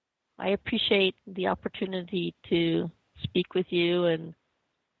I appreciate the opportunity to speak with you and,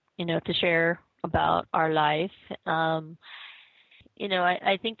 to share about our life. I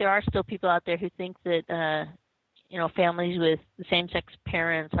think there are still people out there who think that, families with the same-sex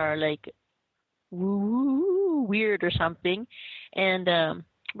parents are like woo weird or something. And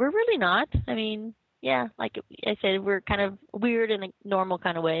we're really not. I mean, yeah, like I said, we're kind of weird in a normal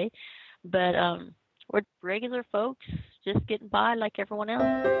kind of way. But we're regular folks just getting by like everyone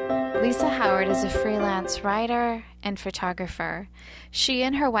else. Lisa Howard is a freelance writer and photographer. She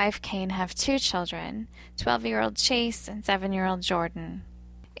and her wife Kane have 2 children, 12-year-old Chase and 7-year-old Jordan.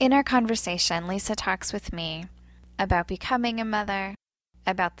 In our conversation, Lisa talks with me about becoming a mother,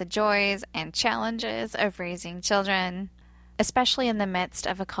 about the joys and challenges of raising children, especially in the midst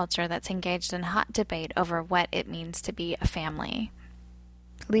of a culture that's engaged in hot debate over what it means to be a family.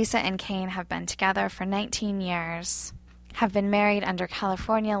 Lisa and Kane have been together for 19 years, have been married under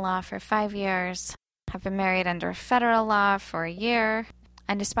California law for 5 years, have been married under federal law for a year,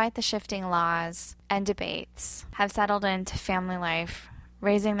 and despite the shifting laws and debates, have settled into family life,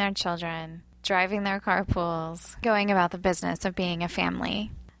 raising their children, driving their carpools, going about the business of being a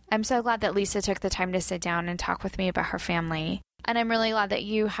family. I'm so glad that Lisa took the time to sit down and talk with me about her family, and I'm really glad that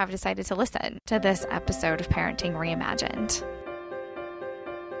you have decided to listen to this episode of Parenting Reimagined.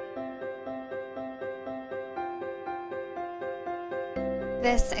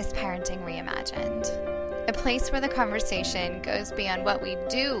 This is Parenting Reimagined, a place where the conversation goes beyond what we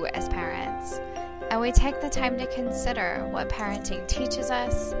do as parents, and we take the time to consider what parenting teaches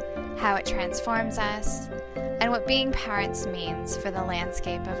us, how it transforms us, and what being parents means for the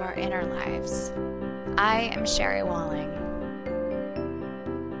landscape of our inner lives. I am Sherry Walling.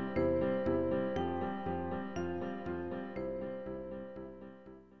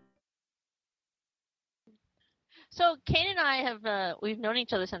 So Kane and I have we've known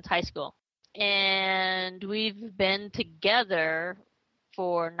each other since high school, and we've been together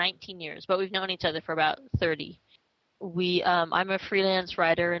for 19 years, but we've known each other for about 30. I'm a freelance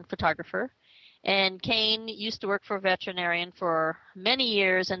writer and photographer, and Kane used to work for a veterinarian for many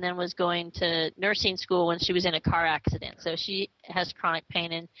years and then was going to nursing school when she was in a car accident. So she has chronic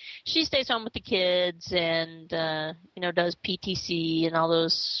pain, and she stays home with the kids and, does PTC and all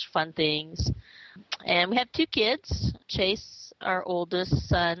those fun things. And we have 2 kids. Chase, our oldest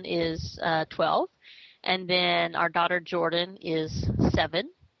son, is 12. And then our daughter, Jordan, is 7.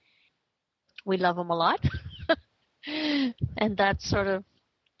 We love them a lot. And that's sort of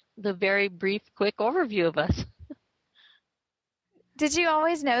the very brief, quick overview of us. Did you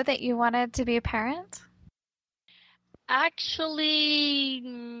always know that you wanted to be a parent? Actually,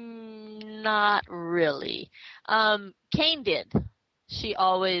 not really. Kane did. She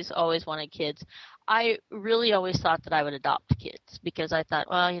always wanted kids. I really always thought that I would adopt kids because I thought,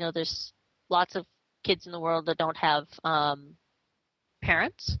 well, there's lots of kids in the world that don't have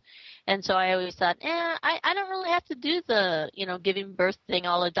parents. And so I always thought, I don't really have to do the, giving birth thing,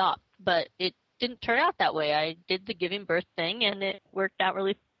 I'll adopt. But it didn't turn out that way. I did the giving birth thing, and it worked out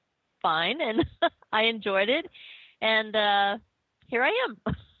really fine, and I enjoyed it. And here I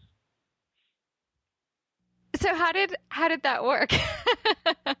am. So how did that work?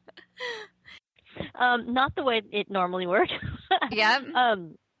 Not the way it normally works. Yeah.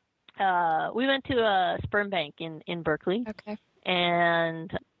 We went to a sperm bank in Berkeley. Okay.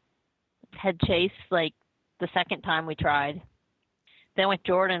 And had Chase like the second time we tried. Then with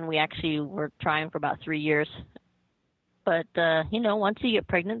Jordan, we actually were trying for about 3 years. But, once you get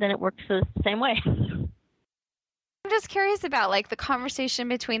pregnant, then it works the same way. I'm just curious about like the conversation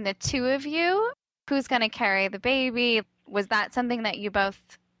between the 2 of you. Who's going to carry the baby? Was that something that you both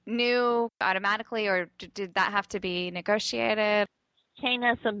knew automatically, or did that have to be negotiated? Kane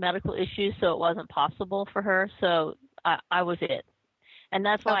has some medical issues, so it wasn't possible for her. So I was it. And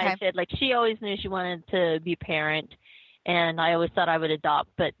that's why I said, like, she always knew she wanted to be a parent, and I always thought I would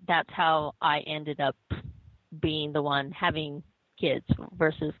adopt, but that's how I ended up being the one having kids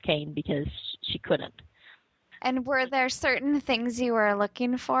versus Kane because she couldn't. And were there certain things you were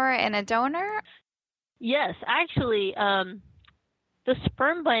looking for in a donor? Yes, actually, the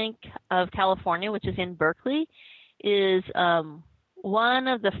Sperm Bank of California, which is in Berkeley, is one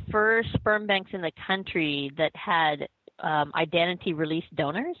of the first sperm banks in the country that had identity release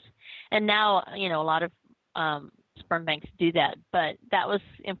donors. And now, a lot of sperm banks do that. But that was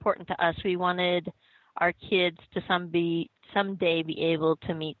important to us. We wanted our kids to someday be able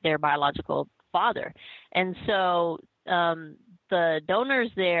to meet their biological father. And so the donors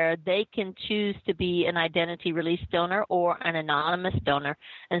there, they can choose to be an identity release donor or an anonymous donor.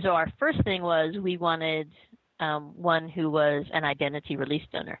 And so our first thing was we wanted one who was an identity release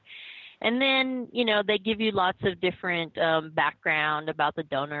donor. And then, they give you lots of different background about the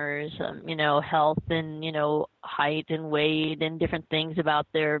donors, health and, height and weight and different things about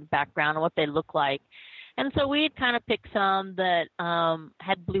their background and what they look like. And so we had kind of picked some that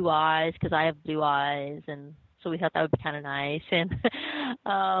had blue eyes, because I have blue eyes, and so we thought that would be kind of nice.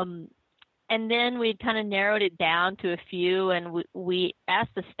 And then we kind of narrowed it down to a few, and we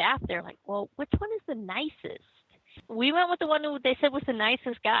asked the staff, they're like, well, which one is the nicest? We went with the one who they said was the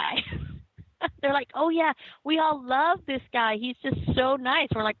nicest guy. They're like, oh, yeah, we all love this guy. He's just so nice.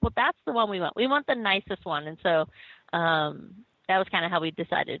 We're like, well, that's the one we want. We want the nicest one. And so that was kind of how we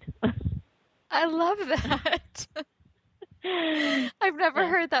decided. I love that. I've never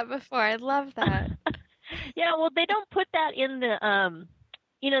heard that before. I love that. Yeah, well, they don't put that in the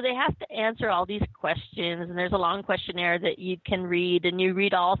they have to answer all these questions, and there's a long questionnaire that you can read, and you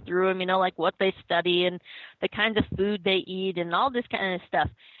read all through them, like what they study and the kinds of food they eat and all this kind of stuff.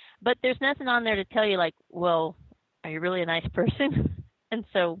 But there's nothing on there to tell you, like, well, are you really a nice person? And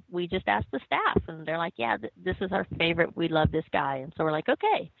so we just asked the staff, and they're like, yeah, this is our favorite. We love this guy. And so we're like,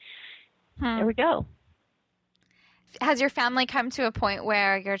 okay, there we go. Has your family come to a point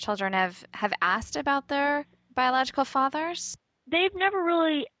where your children have asked about their biological fathers? They've never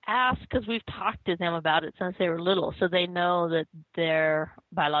really asked, because we've talked to them about it since they were little. So they know that their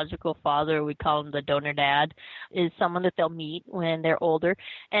biological father, we call him the donor dad, is someone that they'll meet when they're older.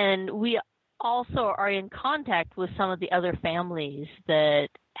 And we also are in contact with some of the other families that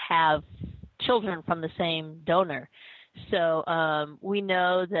have children from the same donor. So we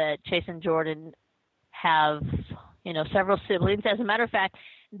know that Chase and Jordan have, several siblings. As a matter of fact,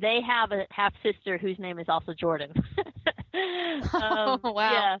 they have a half-sister whose name is also Jordan. Oh,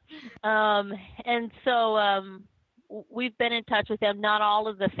 wow. Yeah. And so we've been in touch with them. Not all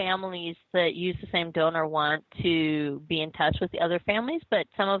of the families that use the same donor want to be in touch with the other families, but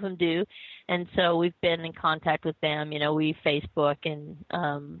some of them do. And so we've been in contact with them. We Facebook and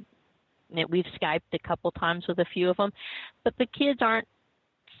we've Skyped a couple times with a few of them. But the kids aren't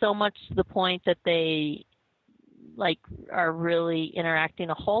so much to the point that they are really interacting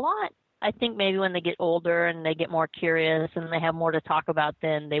a whole lot. I think maybe when they get older and they get more curious and they have more to talk about,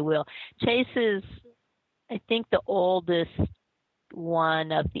 then they will. Chase is, I think, the oldest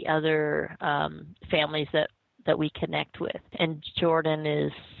one of the other families that we connect with. And Jordan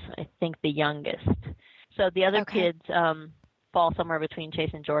is, I think, the youngest. So the other kids fall somewhere between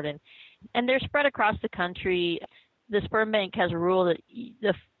Chase and Jordan. And they're spread across the country. The sperm bank has a rule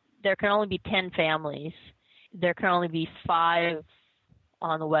that there can only be 10 families. There can only be 5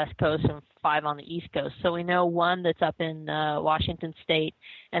 on the West Coast and 5 on the East Coast. So we know one that's up in Washington State,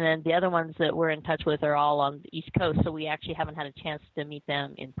 and then the other ones that we're in touch with are all on the East Coast, so we actually haven't had a chance to meet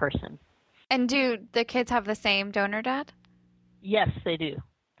them in person. And do the kids have the same donor dad? Yes, they do.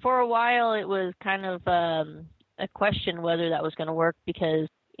 For a while, it was kind of a question whether that was going to work because,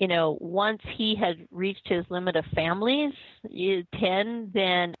 once he had reached his limit of families, 10,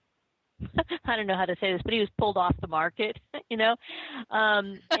 then I don't know how to say this, but he was pulled off the market,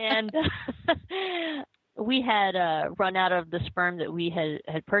 and we had run out of the sperm that we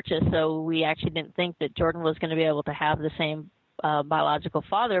had purchased, so we actually didn't think that Jordan was going to be able to have the same biological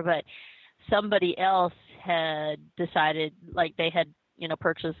father, but somebody else had decided, they had,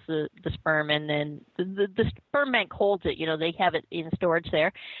 purchased the sperm, and then the sperm bank holds it, they have it in storage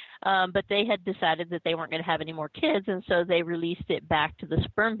there. But they had decided that they weren't going to have any more kids, and so they released it back to the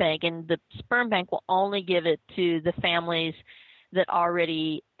sperm bank. And the sperm bank will only give it to the families that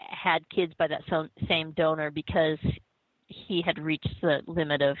already had kids by that same donor because he had reached the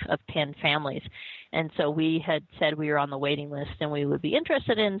limit of 10 families. And so we had said we were on the waiting list and we would be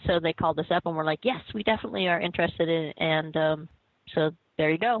interested in, so they called us up and we're like, yes, we definitely are interested in. And so there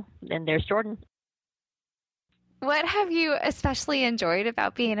you go. And there's Jordan. What have you especially enjoyed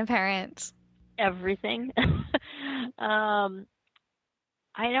about being a parent? Everything. I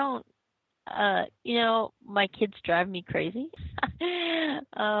don't, my kids drive me crazy.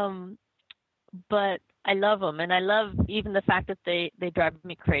 But I love them. And I love even the fact that they drive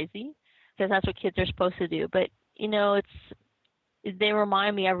me crazy because that's what kids are supposed to do. But, they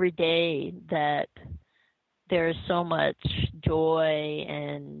remind me every day that there's so much joy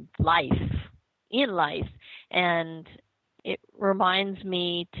and life in life, and it reminds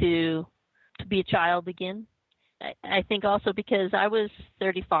me to be a child again. I think also because I was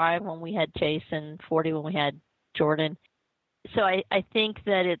 35 when we had Chase and 40 when we had Jordan, so I think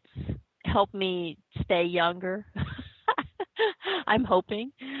that it's helped me stay younger. I'm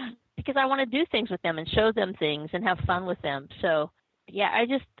hoping, because I want to do things with them and show them things and have fun with them. So yeah,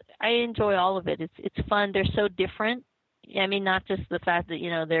 I enjoy all of it. It's fun. They're so different. I mean, not just the fact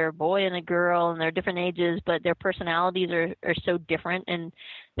that, they're a boy and a girl and they're different ages, but their personalities are so different, and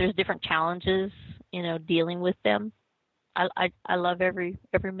there's different challenges, dealing with them. I love every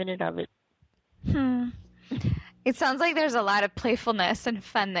minute of it. It sounds like there's a lot of playfulness and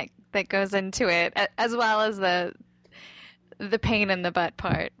fun that goes into it, as well as the pain in the butt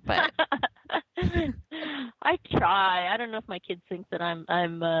part. But I try. I don't know if my kids think that I'm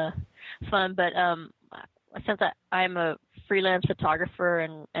fun, but since I'm a freelance photographer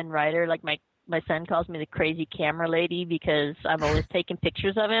and writer, like my son calls me the crazy camera lady because I'm always taking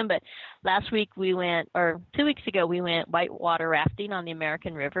pictures of him. But last week or 2 weeks ago, we went whitewater rafting on the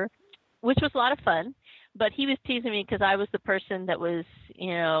American River, which was a lot of fun. But he was teasing me because I was the person that was,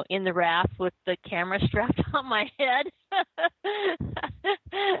 in the raft with the camera strapped on my head.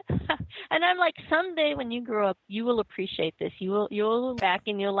 And I'm like, someday when you grow up, you will appreciate this. You'll look back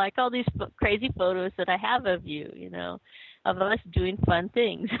and you'll like all these crazy photos that I have of you, of us doing fun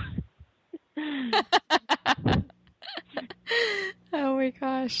things. Oh my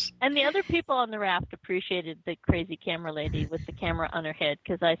gosh. And the other people on the raft appreciated the crazy camera lady with the camera on her head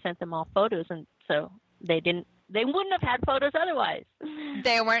because I sent them all photos, and so they wouldn't have had photos otherwise.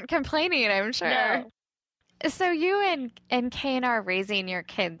 They weren't complaining, I'm sure. No. So you and Kane are raising your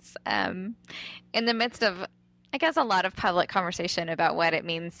kids in the midst of, I guess, a lot of public conversation about what it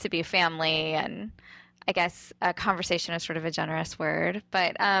means to be family, and I guess a conversation is sort of a generous word,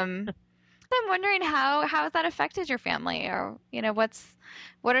 but I'm wondering how has that affected your family, or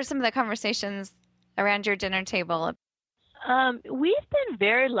what are some of the conversations around your dinner table? We've been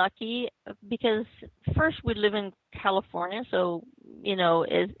very lucky because first we live in California, so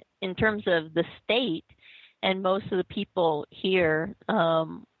in terms of the state and most of the people here,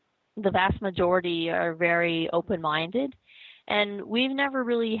 the vast majority are very open-minded, and we've never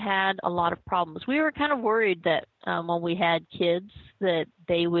really had a lot of problems. We were kind of worried that when we had kids that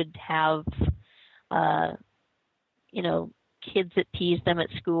they would have, kids that tease them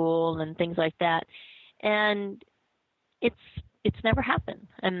at school and things like that, and it's never happened.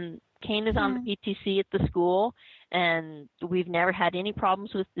 And Kane is on the PTC at the school, and we've never had any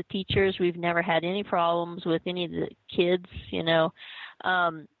problems with the teachers. We've never had any problems with any of the kids,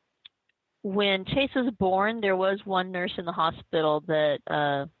 When Chase was born, there was one nurse in the hospital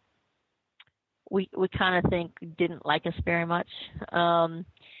that we kind of think didn't like us very much.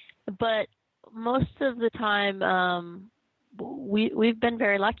 But most of the time, we've been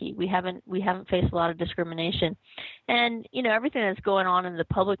very lucky. We haven't faced a lot of discrimination, and everything that's going on in the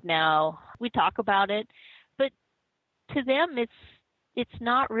public now, we talk about it, but to them it's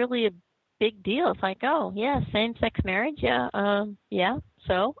not really a big deal. It's like, oh yeah, same-sex marriage, yeah,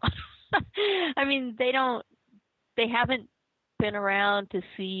 so I mean, they haven't been around to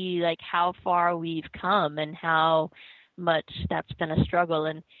see like how far we've come and how much that's been a struggle.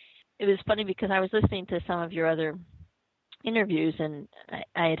 And it was funny because I was listening to some of your other interviews, and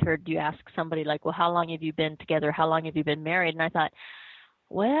I had heard you ask somebody like, well, how long have you been together? How long have you been married? And I thought,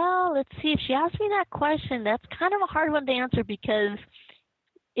 well, let's see, if she asked me that question, that's kind of a hard one to answer because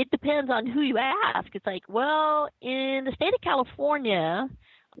it depends on who you ask. It's like, well, in the state of California,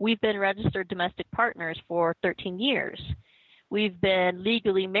 we've been registered domestic partners for 13 years. We've been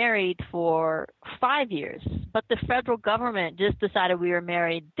legally married for 5 years, but the federal government just decided we were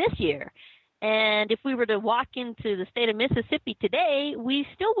married this year. And if we were to walk into the state of Mississippi today, we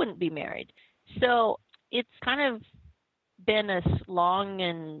still wouldn't be married. So it's kind of been a long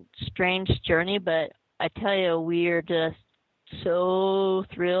and strange journey, but I tell you, we're just so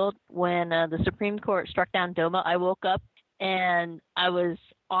thrilled when the Supreme Court struck down DOMA. I woke up and I was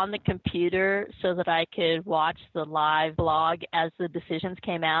on the computer so that I could watch the live blog as the decisions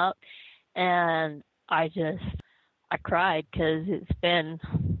came out, and I cried because it's been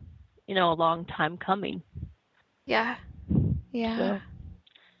a long time coming. Yeah. So,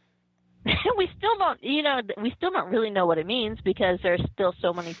 we still don't really know what it means because there's still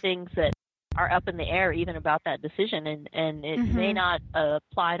so many things that are up in the air even about that decision, and it may not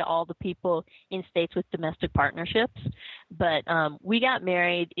apply to all the people in states with domestic partnerships, but we got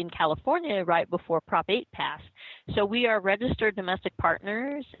married in California right before Prop 8 passed. So we are registered domestic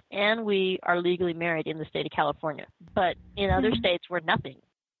partners and we are legally married in the state of California, but in other states we're nothing.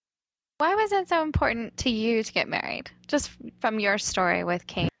 Why was it so important to you to get married? Just from your story with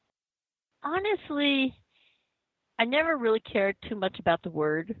Kane. Honestly, I never really cared too much about the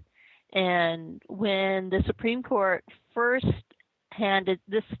word. And when the Supreme Court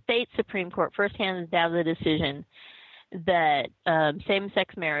the state Supreme Court first handed down the decision that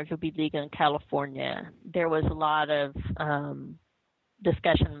same-sex marriage would be legal in California, there was a lot of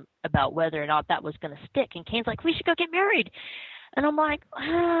discussion about whether or not that was going to stick. And Kane's like, we should go get married. And I'm like,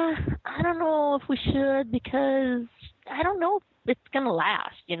 I don't know if we should, because I don't know if it's going to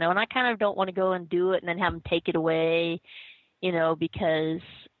last, and I kind of don't want to go and do it and then have him take it away, because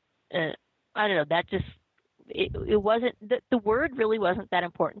I don't know, that just, it wasn't, the word really wasn't that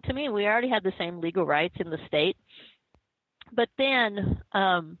important to me. We already had the same legal rights in the state. But then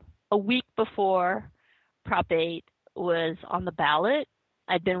a week before Prop 8 was on the ballot,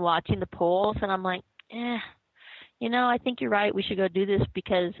 I'd been watching the polls, and I'm like, I think you're right. We should go do this,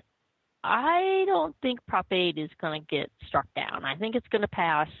 because I don't think Prop 8 is going to get struck down. I think it's going to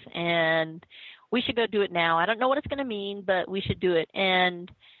pass, and we should go do it now. I don't know what it's going to mean, but we should do it.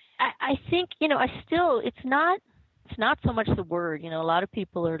 And I think, it's not so much the word. A lot of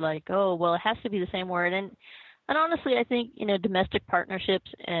people are like, oh, well, it has to be the same word. And honestly, I think, domestic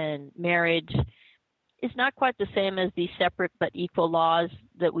partnerships and marriage is not quite the same as the separate but equal laws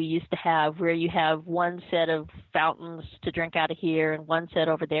that we used to have, where you have one set of fountains to drink out of here and one set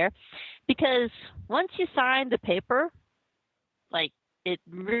over there. Because once you sign the paper, it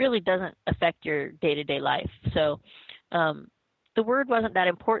really doesn't affect your day-to-day life. So the word wasn't that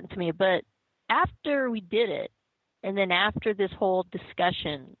important to me. But after we did it, and then after this whole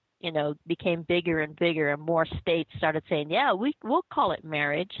discussion, became bigger and bigger, and more states started saying, yeah, we'll call it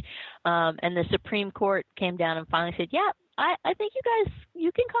marriage. And the Supreme Court came down and finally said, yeah, I think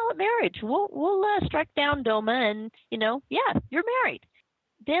you can call it marriage. We'll strike down DOMA, and, yeah, you're married.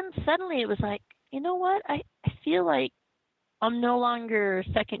 Then suddenly it was like, you know what? I feel like I'm no longer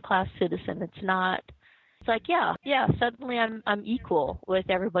second-class citizen. It's like, yeah, suddenly I'm equal with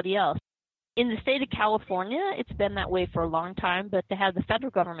everybody else. In the state of California, it's been that way for a long time, but to have the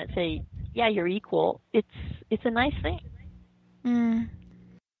federal government say, yeah, you're equal, it's a nice thing. Mm.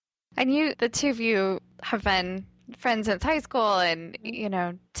 And the two of you have been friends since high school, and,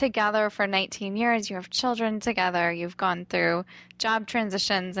 together for 19 years. You have children together. You've gone through job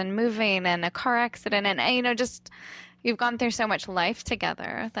transitions and moving and a car accident, and, you've gone through so much life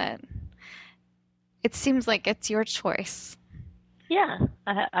together that it seems like it's your choice. Yeah,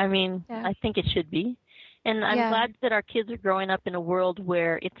 I think it should be. And I'm glad that our kids are growing up in a world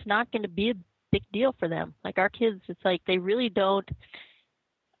where it's not going to be a big deal for them. Like our kids, it's like they really don't,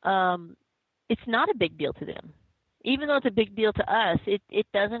 it's not a big deal to them. Even though it's a big deal to us, it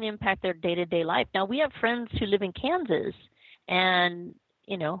doesn't impact their day-to-day life. Now, we have friends who live in Kansas, and,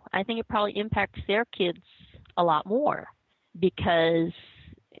 I think it probably impacts their kids a lot more, because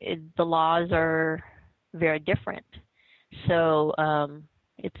the laws are very different. So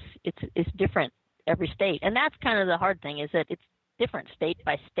it's different every state, and that's kind of the hard thing, is that it's different state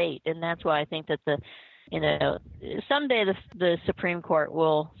by state, and that's why I think that someday the Supreme Court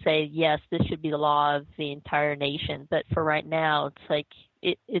will say, yes, this should be the law of the entire nation. But for right now, it's like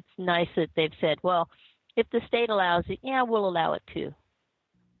it's nice that they've said, well, if the state allows it, yeah, we'll allow it too.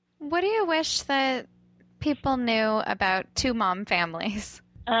 What do you wish that people knew about two-mom families?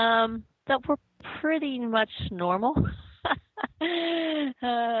 That we're pretty much normal.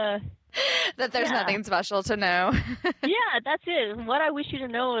 That there's nothing special to know. Yeah, that's it. What I wish you to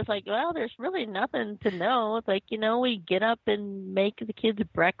know is there's really nothing to know. It's like, we get up and make the kids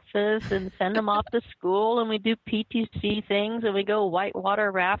breakfast and send them off to school, and we do PTC things, and we go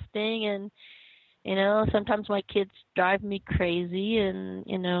whitewater rafting, and, sometimes my kids drive me crazy, and,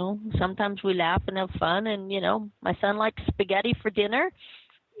 sometimes we laugh and have fun, and, my son likes spaghetti for dinner.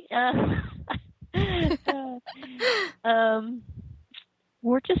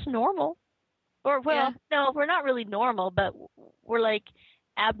 We're just normal. No, we're not really normal, but we're like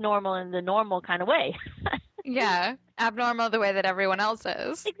abnormal in the normal kind of way. Yeah, abnormal the way that everyone else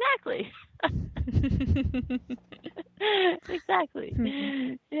is. Exactly.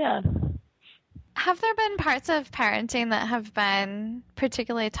 Exactly. Yeah. Have there been parts of parenting that have been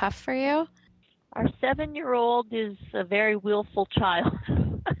particularly tough for you? Our 7-year-old is a very willful child.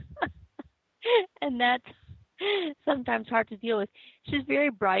 And that's sometimes hard to deal with. She's very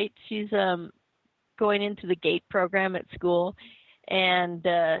bright. She's going into the GATE program at school, and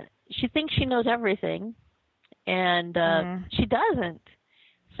she thinks she knows everything, and she doesn't.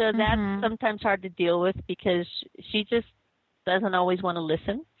 So that's sometimes hard to deal with, because she just doesn't always want to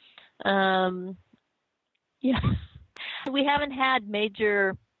listen. Yeah. We haven't had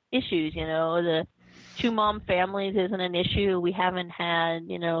major issues, the two-mom families isn't an issue. We haven't had,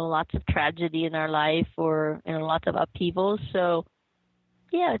 lots of tragedy in our life, or, lots of upheavals. So,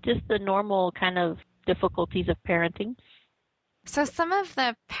 yeah, just the normal kind of difficulties of parenting. So some of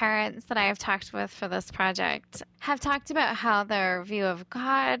the parents that I have talked with for this project have talked about how their view of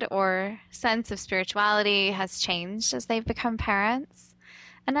God or sense of spirituality has changed as they've become parents.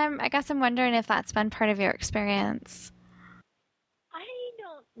 And I guess I'm wondering if that's been part of your experience. I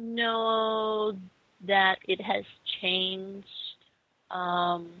don't know that it has changed,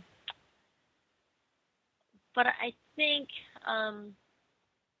 um, but I think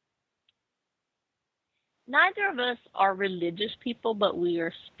neither of us are religious people, but we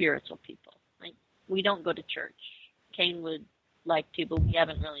are spiritual people. Like, we don't go to church. Kane would like to, but we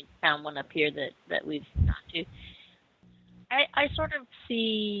haven't really found one up here that we've gone to. I sort of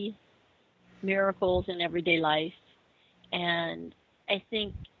see miracles in everyday life, and I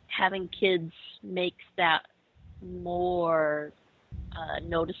think having kids makes that more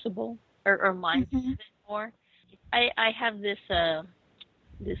noticeable or mindful of it more. I have this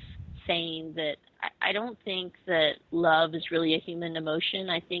this saying that I don't think that love is really a human emotion.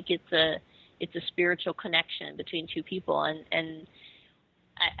 I think it's a spiritual connection between two people, and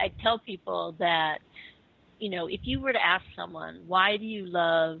I tell people that, you know, if you were to ask someone, why do you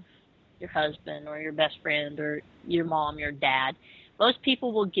love your husband or your best friend or your mom, your dad, most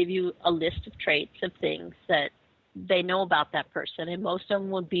people will give you a list of traits of things that they know about that person, and most of them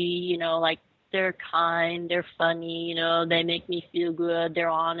would be, you know, like, they're kind, they're funny, you know, they make me feel good, they're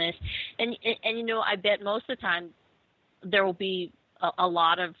honest, and you know, I bet most of the time there will be a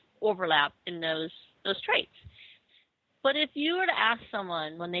lot of overlap in those traits. But if you were to ask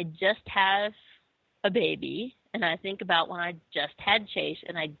someone when they just have a baby, and I think about when I just had Chase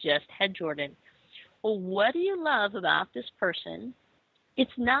and I just had Jordan, well, what do you love about this person?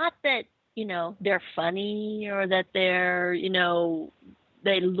 It's not that, you know, they're funny or that they're, you know,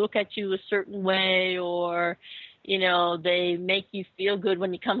 they look at you a certain way, or, you know, they make you feel good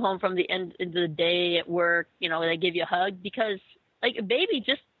when you come home from the end of the day at work, you know, they give you a hug, because, like, a baby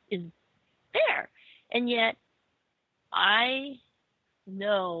just is there. And yet I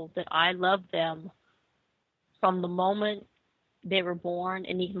know that I love them from the moment they were born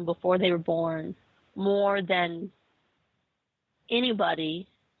and even before they were born more than anybody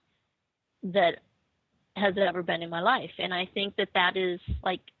that has ever been in my life. And I think that is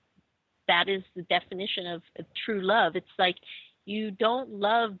the definition of true love. It's like, you don't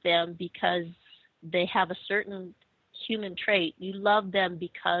love them because they have a certain human trait. You love them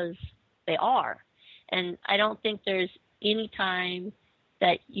because they are. And I don't think there's any time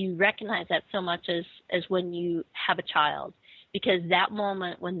that you recognize that so much as when you have a child, because that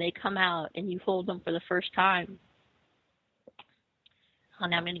moment when they come out and you hold them for the first time, oh,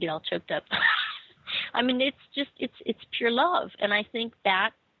 now I'm going to get all choked up. I mean, it's pure love. And I think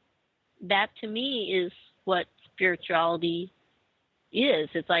that to me is what spirituality is.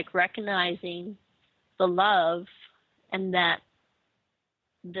 It's like recognizing the love, and that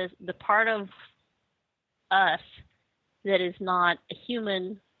the part of us that is not a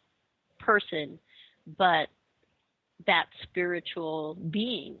human person, but that spiritual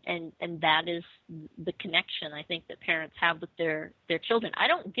being, and that is the connection I think that parents have with their children. I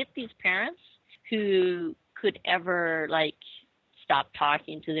don't get these parents who could ever, like, stop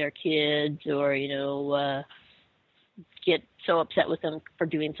talking to their kids, or, you know, get so upset with them for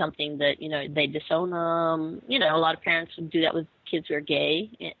doing something that, you know, they disown them. You know, a lot of parents would do that with kids who are gay,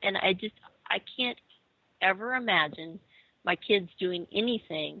 and I can't ever imagine my kids doing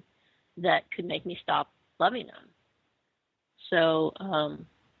anything that could make me stop loving them. So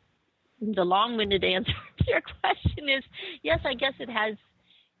the long-winded answer to your question is, yes, I guess it has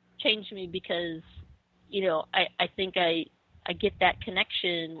changed me, because, you know, I think I get that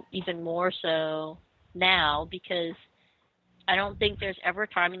connection even more so now, because I don't think there's ever a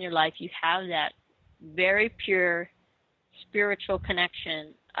time in your life you have that very pure spiritual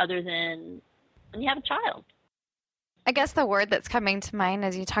connection other than when you have a child. I guess the word that's coming to mind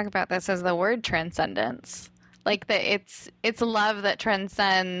as you talk about this is the word transcendence. Like, that it's love that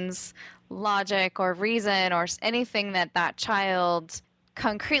transcends logic or reason or anything that child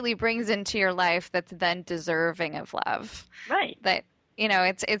concretely brings into your life that's then deserving of love. Right. That, you know,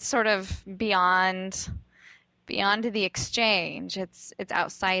 it's sort of beyond the exchange. It's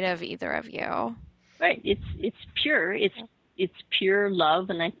outside of either of you. Right. It's pure. It's pure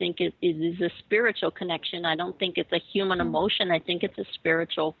love, and I think it is a spiritual connection. I don't think it's a human emotion. I think it's a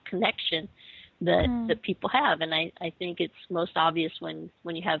spiritual connection that people have, and I think it's most obvious when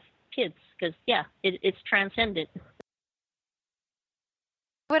you have kids, because, yeah, it's transcendent.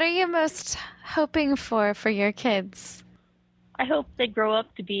 What are you most hoping for your kids? I hope they grow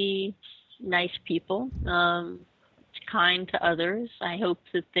up to be nice people, kind to others. I hope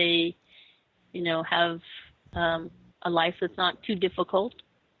that they, you know, have a life that's not too difficult,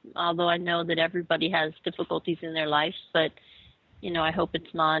 although I know that everybody has difficulties in their lives, but, you know, I hope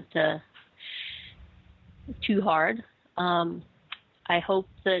it's not too hard. I hope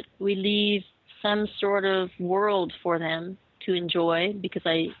that we leave some sort of world for them to enjoy, because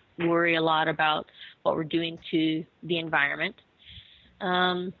I worry a lot about what we're doing to the environment.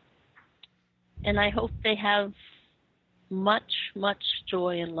 And I hope they have much, much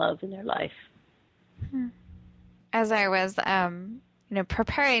joy and love in their life. As I was,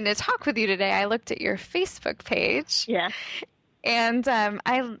 preparing to talk with you today, I looked at your Facebook page. Yeah. And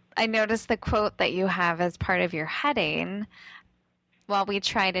I noticed the quote that you have as part of your heading. While we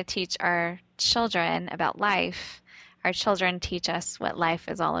try to teach our children about life, our children teach us what life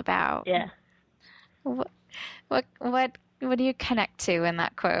is all about. Yeah. What do you connect to in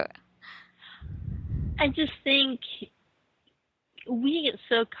that quote? I just think we get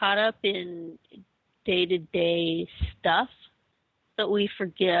so caught up in day-to-day stuff that we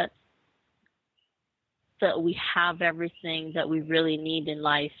forget that we have everything that we really need in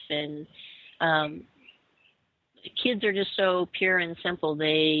life. And kids are just so pure and simple.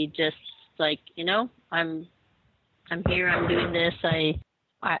 They just like, I'm here, I'm doing this,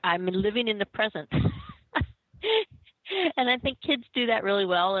 I'm living in the present. And I think kids do that really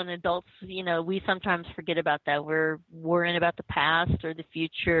well, and adults, we sometimes forget about that. We're worrying about the past or the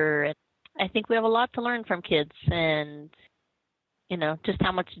future. And I think we have a lot to learn from kids, and, just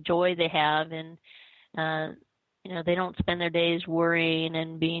how much joy they have. And, they don't spend their days worrying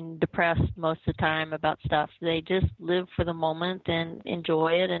and being depressed most of the time about stuff. They just live for the moment and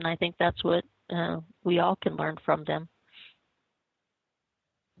enjoy it, and I think that's what we all can learn from them.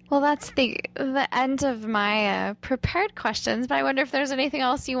 Well, that's the end of my prepared questions, but I wonder if there's anything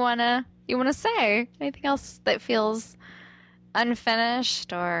else you wanna say? Anything else that feels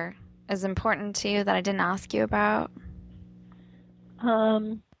unfinished or is important to you that I didn't ask you about?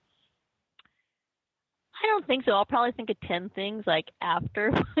 I don't think so. I'll probably think of 10 things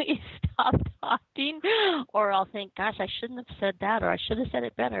after we stop talking, or I'll think, gosh, I shouldn't have said that, or I should have said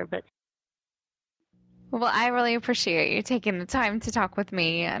it better. But well, I really appreciate you taking the time to talk with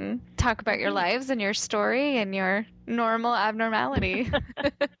me and talk about your lives and your story and your normal abnormality.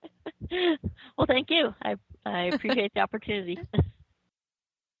 Well, thank you. I appreciate the opportunity.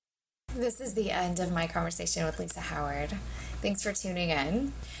 This is the end of my conversation with Lisa Howard. Thanks for tuning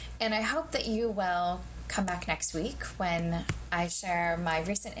in. And I hope that you will come back next week when I share my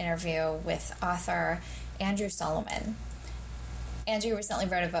recent interview with author Andrew Solomon. Andrew recently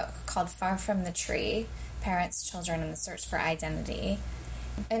wrote a book called Far From the Tree, Parents, Children, and the Search for Identity.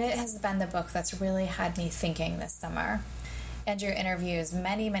 And it has been the book that's really had me thinking this summer. Andrew interviews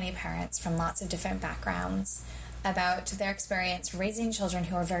many, many parents from lots of different backgrounds about their experience raising children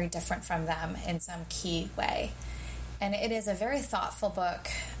who are very different from them in some key way. And it is a very thoughtful book,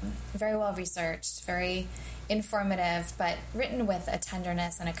 very well researched, very informative, but written with a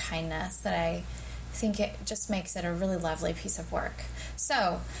tenderness and a kindness that I think it just makes it a really lovely piece of work.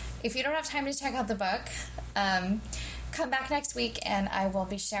 So if you don't have time to check out the book, come back next week and I will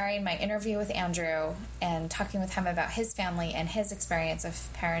be sharing my interview with Andrew and talking with him about his family and his experience of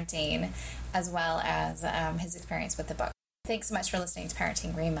parenting, as well as his experience with the book. Thanks so much for listening to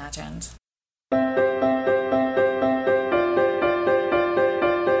Parenting Reimagined.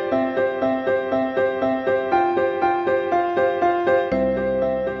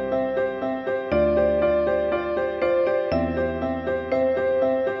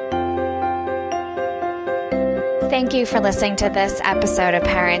 Thank you for listening to this episode of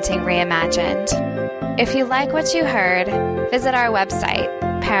Parenting Reimagined. If you like what you heard, visit our website,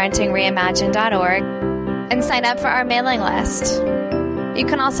 parentingreimagined.org, and sign up for our mailing list. You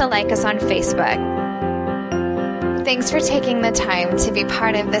can also like us on Facebook. Thanks for taking the time to be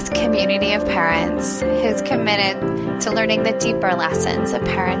part of this community of parents who's committed to learning the deeper lessons of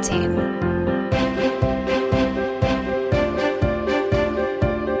parenting.